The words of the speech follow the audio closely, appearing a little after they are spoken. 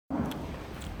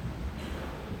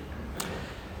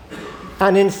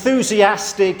An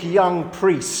enthusiastic young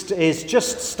priest is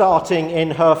just starting in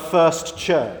her first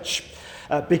church.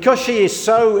 Because she is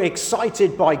so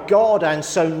excited by God and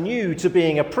so new to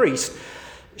being a priest,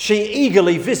 she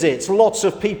eagerly visits lots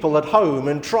of people at home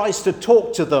and tries to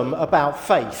talk to them about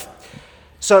faith.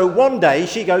 So one day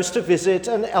she goes to visit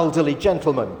an elderly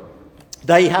gentleman.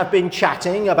 They have been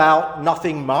chatting about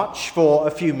nothing much for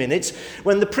a few minutes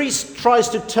when the priest tries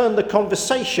to turn the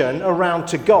conversation around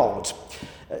to God.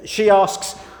 She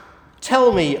asks,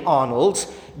 "Tell me, Arnold,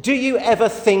 do you ever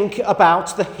think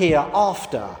about the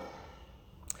hereafter?"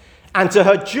 And to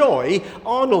her joy,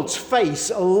 Arnold's face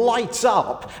lights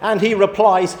up and he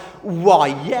replies, "Why,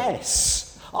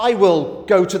 yes. I will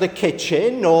go to the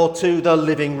kitchen or to the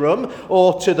living room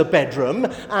or to the bedroom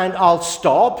and I'll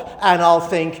stop and I'll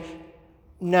think,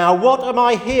 now what am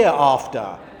I here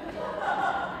after?"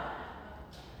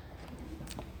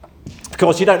 Of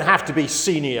course, you don't have to be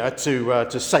senior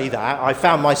to say that. I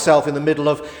found myself in the middle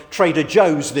of Trader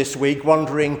Joe's this week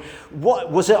wondering,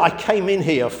 what was it I came in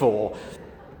here for?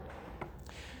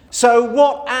 So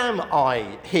what am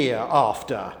I here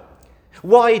after?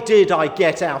 Why did I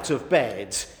get out of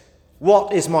bed?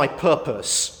 What is my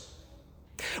purpose?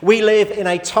 We live in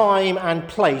a time and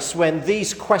place when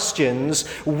these questions,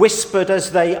 whispered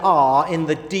as they are in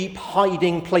the deep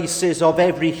hiding places of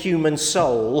every human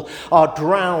soul, are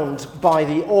drowned by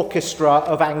the orchestra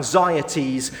of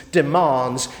anxieties,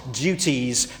 demands,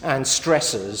 duties, and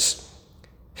stresses.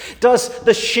 Does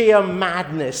the sheer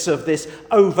madness of this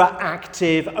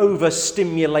overactive,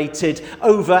 overstimulated,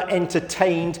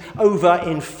 over-entertained,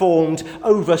 over-informed,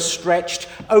 overstretched,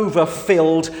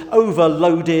 overfilled,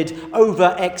 overloaded,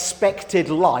 over-expected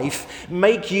life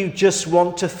make you just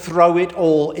want to throw it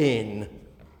all in?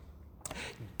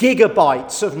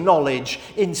 Gigabytes of knowledge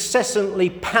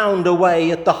incessantly pound away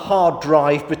at the hard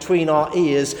drive between our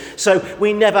ears, so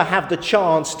we never have the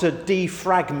chance to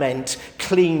defragment,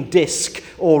 clean disk,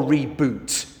 or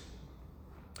reboot.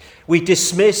 We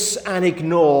dismiss and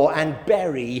ignore and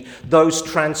bury those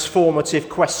transformative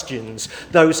questions,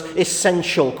 those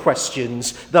essential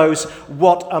questions, those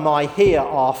 "what am I here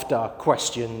after"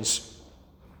 questions,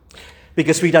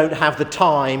 because we don't have the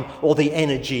time or the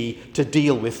energy to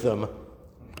deal with them.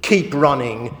 Keep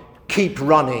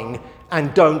running,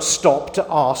 and don't stop to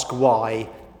ask why.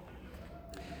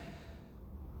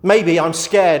 Maybe I'm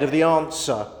scared of the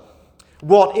answer.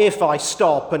 What if I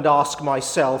stop and ask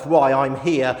myself why I'm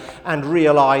here and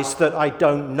realize that I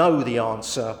don't know the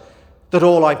answer, that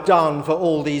all I've done for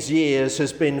all these years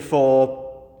has been for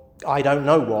I don't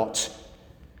know what?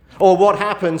 Or what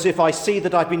happens if I see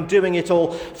that I've been doing it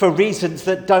all for reasons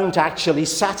that don't actually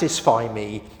satisfy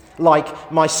me?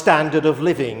 Like my standard of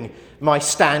living, my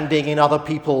standing in other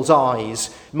people's eyes,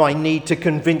 my need to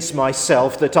convince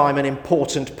myself that I'm an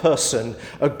important person,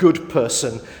 a good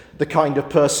person, the kind of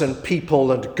person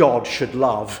people and God should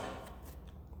love.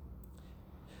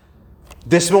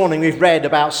 This morning we've read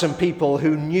about some people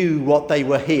who knew what they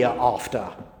were here after.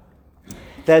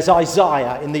 There's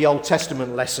Isaiah in the Old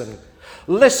Testament lesson.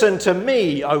 "Listen to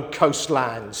me, O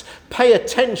coastlands. Pay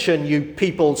attention, you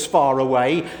peoples far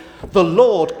away. The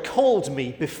Lord called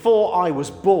me before I was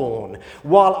born.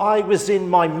 While I was in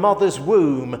my mother's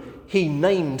womb, he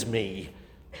named me."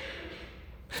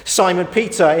 Simon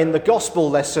Peter in the gospel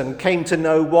lesson came to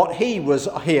know what he was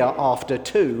here after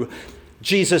too.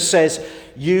 Jesus says,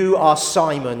 "You are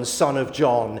Simon, son of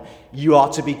John. You are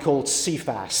to be called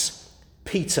Cephas,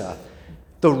 Peter,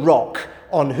 the rock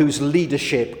on whose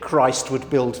leadership Christ would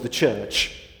build the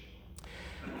church."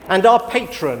 And our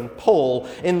patron, Paul,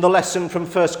 in the lesson from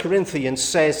 1 Corinthians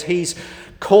says he's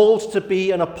called to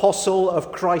be an apostle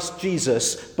of Christ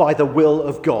Jesus by the will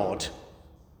of God.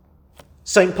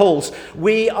 St. Paul's,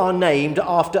 we are named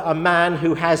after a man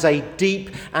who has a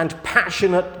deep and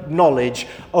passionate knowledge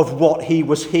of what he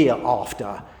was here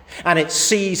after. And it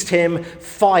seized him,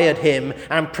 fired him,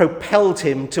 and propelled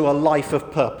him to a life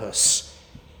of purpose.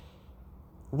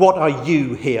 What are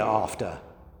you here after?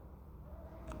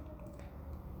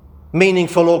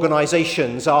 Meaningful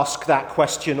organisations ask that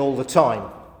question all the time.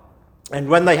 And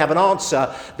when they have an answer,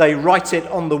 they write it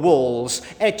on the walls,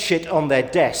 etch it on their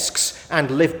desks, and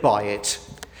live by it.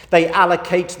 They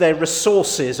allocate their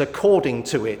resources according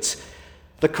to it.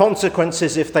 The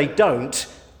consequences, if they don't,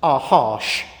 are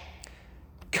harsh.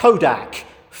 Kodak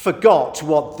forgot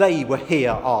what they were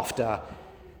here after.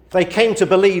 They came to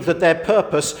believe that their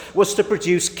purpose was to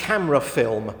produce camera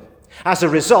film. As a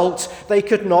result, they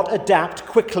could not adapt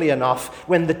quickly enough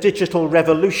when the digital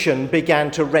revolution began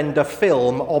to render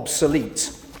film obsolete.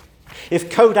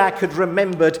 If Kodak had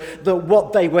remembered that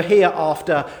what they were here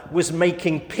after was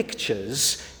making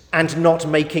pictures and not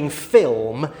making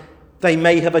film, They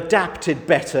may have adapted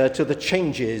better to the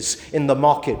changes in the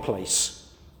marketplace.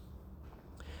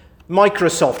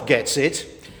 Microsoft gets it.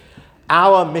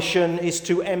 Our mission is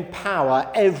to empower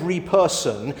every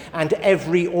person and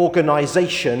every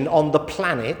organization on the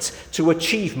planet to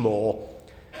achieve more.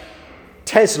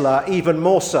 Tesla, even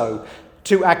more so,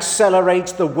 to accelerate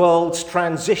the world's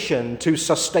transition to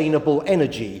sustainable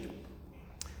energy.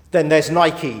 Then there's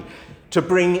Nike, to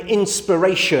bring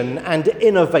inspiration and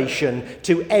innovation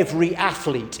to every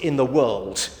athlete in the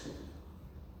world.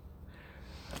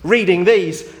 Reading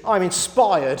these, I'm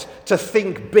inspired to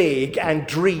think big and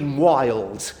dream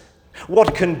wild.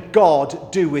 What can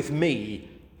God do with me?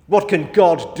 What can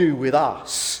God do with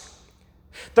us?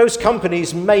 Those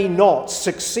companies may not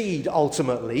succeed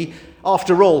ultimately.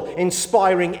 After all,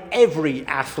 inspiring every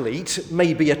athlete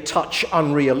may be a touch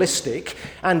unrealistic,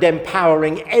 and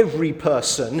empowering every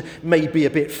person may be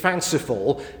a bit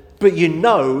fanciful, but you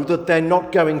know that they're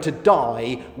not going to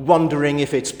die wondering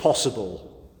if it's possible.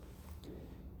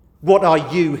 What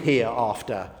are you here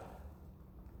after?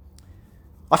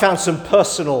 I found some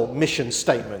personal mission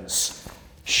statements,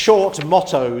 short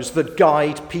mottos that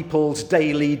guide people's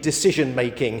daily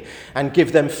decision-making and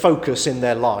give them focus in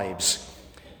their lives,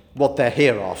 what they're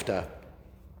here after.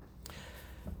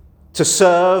 To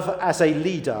serve as a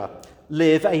leader,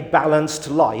 live a balanced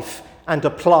life, and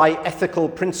apply ethical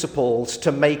principles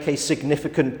to make a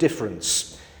significant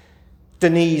difference.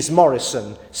 Denise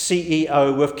Morrison,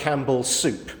 CEO of Campbell's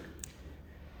Soup.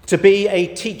 To be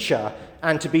a teacher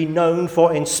and to be known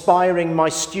for inspiring my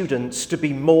students to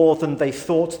be more than they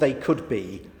thought they could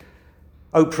be.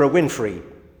 Oprah Winfrey.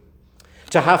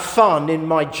 To have fun in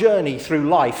my journey through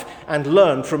life and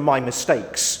learn from my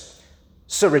mistakes.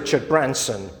 Sir Richard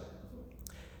Branson.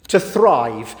 To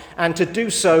thrive and to do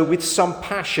so with some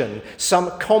passion,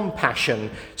 some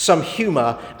compassion, some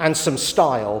humour and some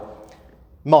style.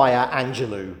 Maya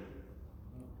Angelou.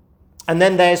 And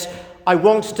then there's, I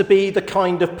want to be the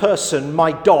kind of person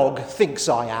my dog thinks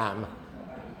I am.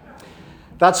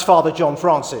 That's Father John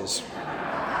Francis.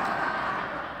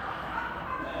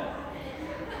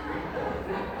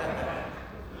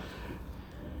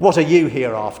 What are you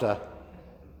here after?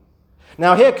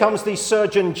 Now here comes the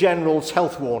Surgeon General's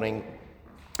health warning.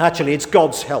 Actually, it's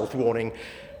God's health warning.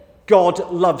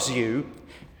 God loves you.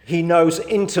 He knows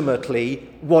intimately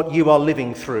what you are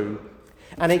living through.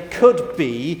 And it could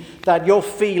be that you're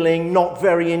feeling not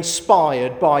very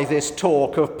inspired by this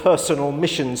talk of personal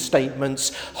mission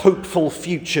statements, hopeful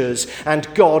futures, and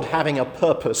God having a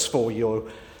purpose for you.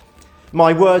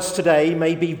 My words today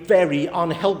may be very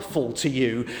unhelpful to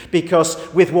you because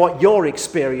with what you're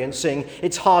experiencing,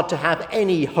 it's hard to have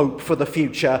any hope for the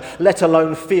future, let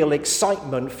alone feel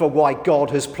excitement for why God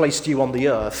has placed you on the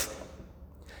earth.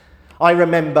 I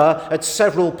remember at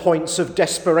several points of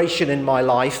desperation in my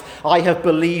life, I have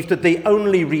believed that the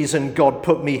only reason God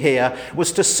put me here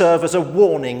was to serve as a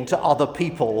warning to other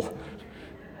people.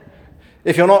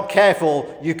 If you're not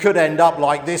careful, you could end up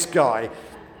like this guy.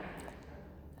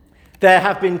 There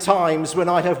have been times when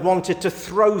I have wanted to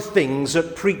throw things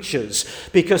at preachers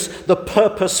because the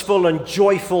purposeful and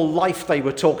joyful life they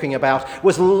were talking about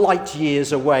was light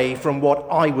years away from what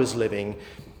I was living.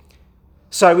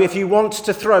 So if you want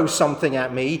to throw something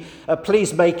at me,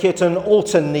 please make it an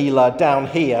altar kneeler down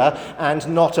here and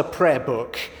not a prayer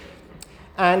book.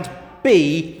 And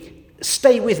B,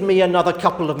 stay with me another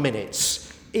couple of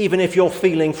minutes, even if you're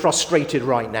feeling frustrated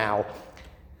right now.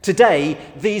 Today,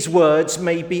 these words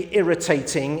may be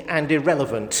irritating and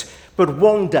irrelevant, but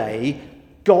one day,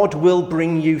 God will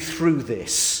bring you through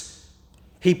this.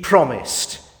 He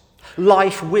promised.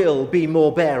 Life will be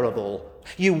more bearable.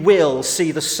 You will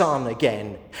see the sun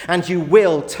again, and you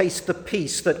will taste the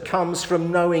peace that comes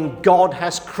from knowing God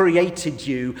has created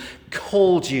you,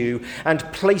 called you, and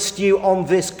placed you on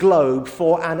this globe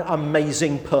for an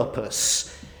amazing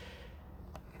purpose.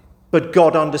 But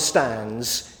God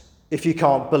understands if you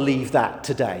can't believe that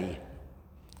today.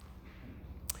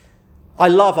 I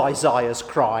love Isaiah's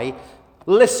cry.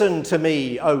 Listen to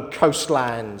me, O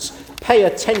coastlands. Pay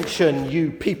attention,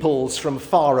 you peoples from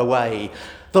far away.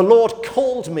 The Lord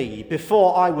called me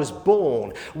before I was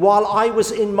born. While I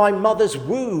was in my mother's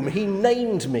womb, he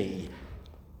named me.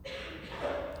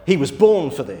 He was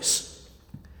born for this.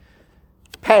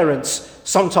 Parents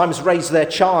sometimes raise their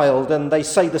child and they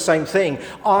say the same thing.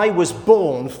 I was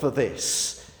born for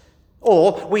this.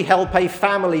 Or we help a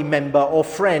family member or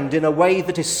friend in a way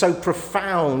that is so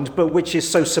profound but which is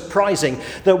so surprising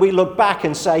that we look back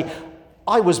and say,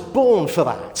 I was born for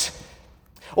that.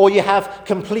 Or you have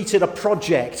completed a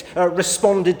project,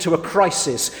 responded to a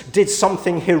crisis, did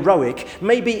something heroic,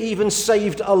 maybe even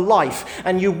saved a life,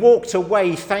 and you walked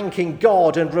away thanking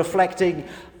God and reflecting,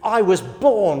 I was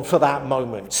born for that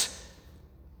moment.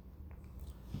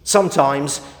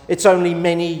 Sometimes it's only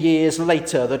many years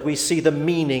later that we see the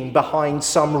meaning behind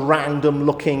some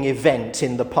random-looking event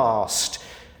in the past.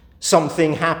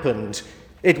 Something happened.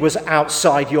 It was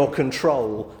outside your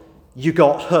control. You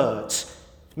got hurt.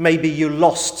 Maybe you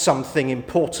lost something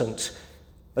important.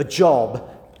 A job,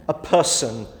 a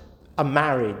person, a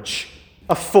marriage,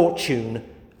 a fortune,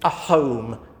 a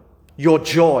home, your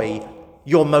joy,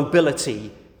 your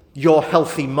mobility, your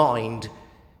healthy mind.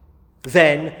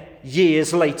 Then,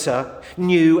 years later,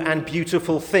 new and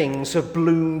beautiful things have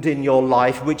bloomed in your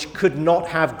life which could not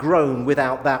have grown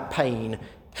without that pain.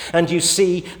 And you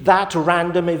see, that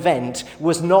random event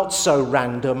was not so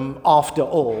random after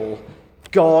all.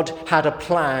 God had a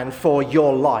plan for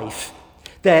your life.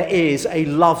 There is a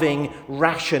loving,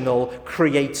 rational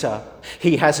creator.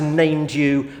 He has named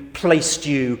you, placed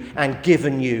you, and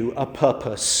given you a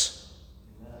purpose.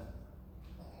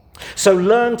 So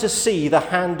learn to see the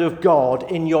hand of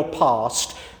God in your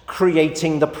past,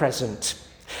 creating the present,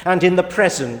 and in the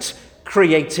present,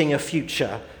 creating a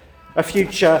future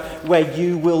where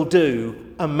you will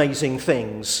do amazing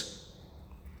things.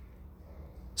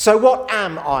 So what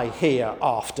am I here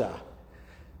after?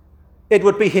 It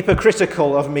would be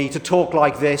hypocritical of me to talk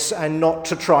like this and not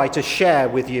to try to share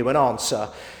with you an answer.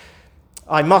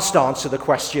 I must answer the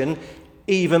question,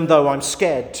 even though I'm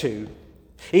scared to.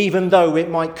 Even though it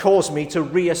might cause me to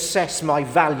reassess my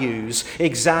values,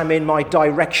 examine my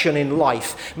direction in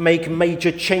life, make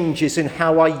major changes in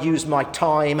how I use my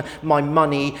time, my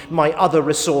money, my other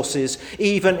resources,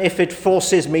 even if it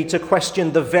forces me to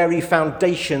question the very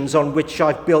foundations on which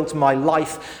I've built my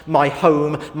life, my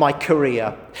home, my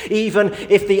career. Even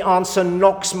if the answer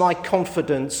knocks my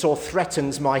confidence or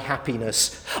threatens my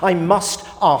happiness, I must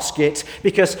ask it,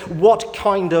 because what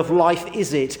kind of life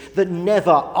is it that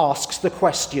never asks the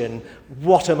question,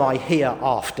 what am I here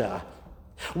after?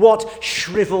 What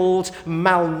shriveled,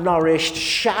 malnourished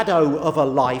shadow of a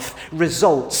life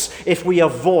results if we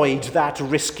avoid that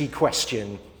risky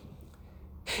question?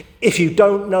 If you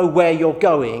don't know where you're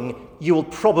going, you'll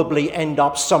probably end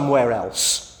up somewhere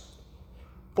else.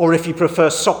 Or if you prefer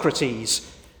Socrates,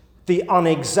 the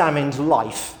unexamined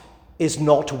life is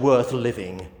not worth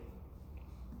living.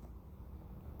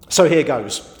 So here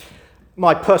goes,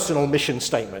 my personal mission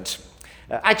statement.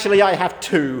 Actually, I have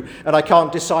two, and I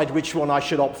can't decide which one I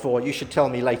should opt for. You should tell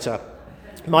me later.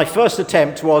 My first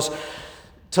attempt was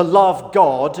to love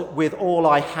God with all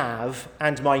I have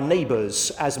and my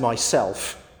neighbours as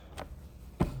myself.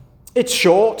 It's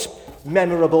short,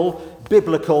 memorable,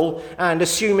 biblical, and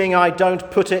assuming I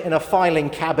don't put it in a filing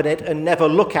cabinet and never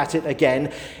look at it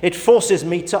again, it forces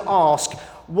me to ask,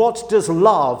 what does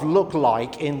love look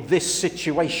like in this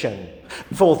situation,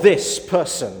 for this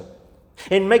person?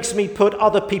 It makes me put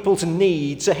other people's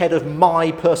needs ahead of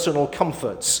my personal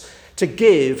comforts, to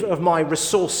give of my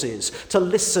resources, to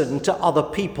listen to other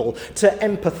people, to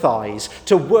empathize,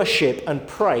 to worship and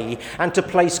pray, and to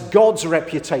place God's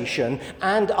reputation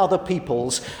and other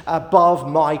people's above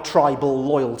my tribal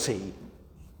loyalty.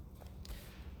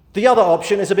 The other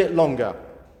option is a bit longer.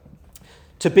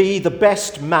 To be the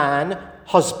best man,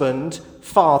 husband,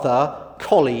 father,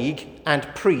 colleague, and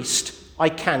priest I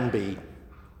can be.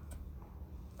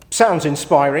 Sounds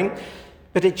inspiring,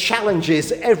 but it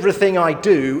challenges everything I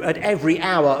do at every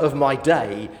hour of my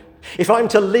day. If I'm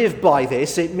to live by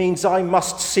this, it means I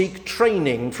must seek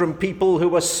training from people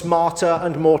who are smarter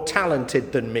and more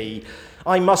talented than me.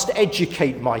 I must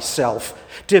educate myself,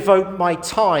 devote my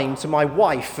time to my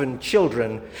wife and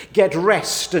children, get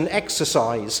rest and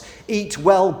exercise, eat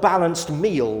well-balanced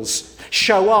meals,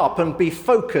 show up and be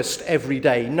focused every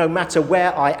day, no matter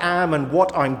where I am and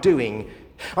what I'm doing.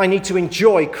 I need to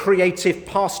enjoy creative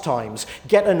pastimes,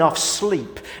 get enough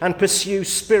sleep, and pursue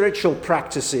spiritual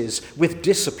practices with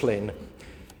discipline.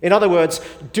 In other words,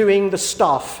 doing the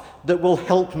stuff that will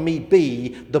help me be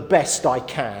the best I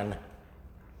can.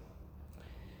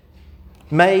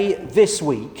 May this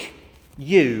week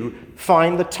you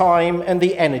find the time and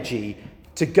the energy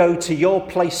to go to your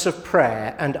place of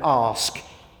prayer and ask,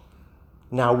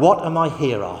 now what am I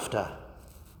here after?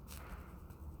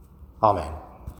 Amen.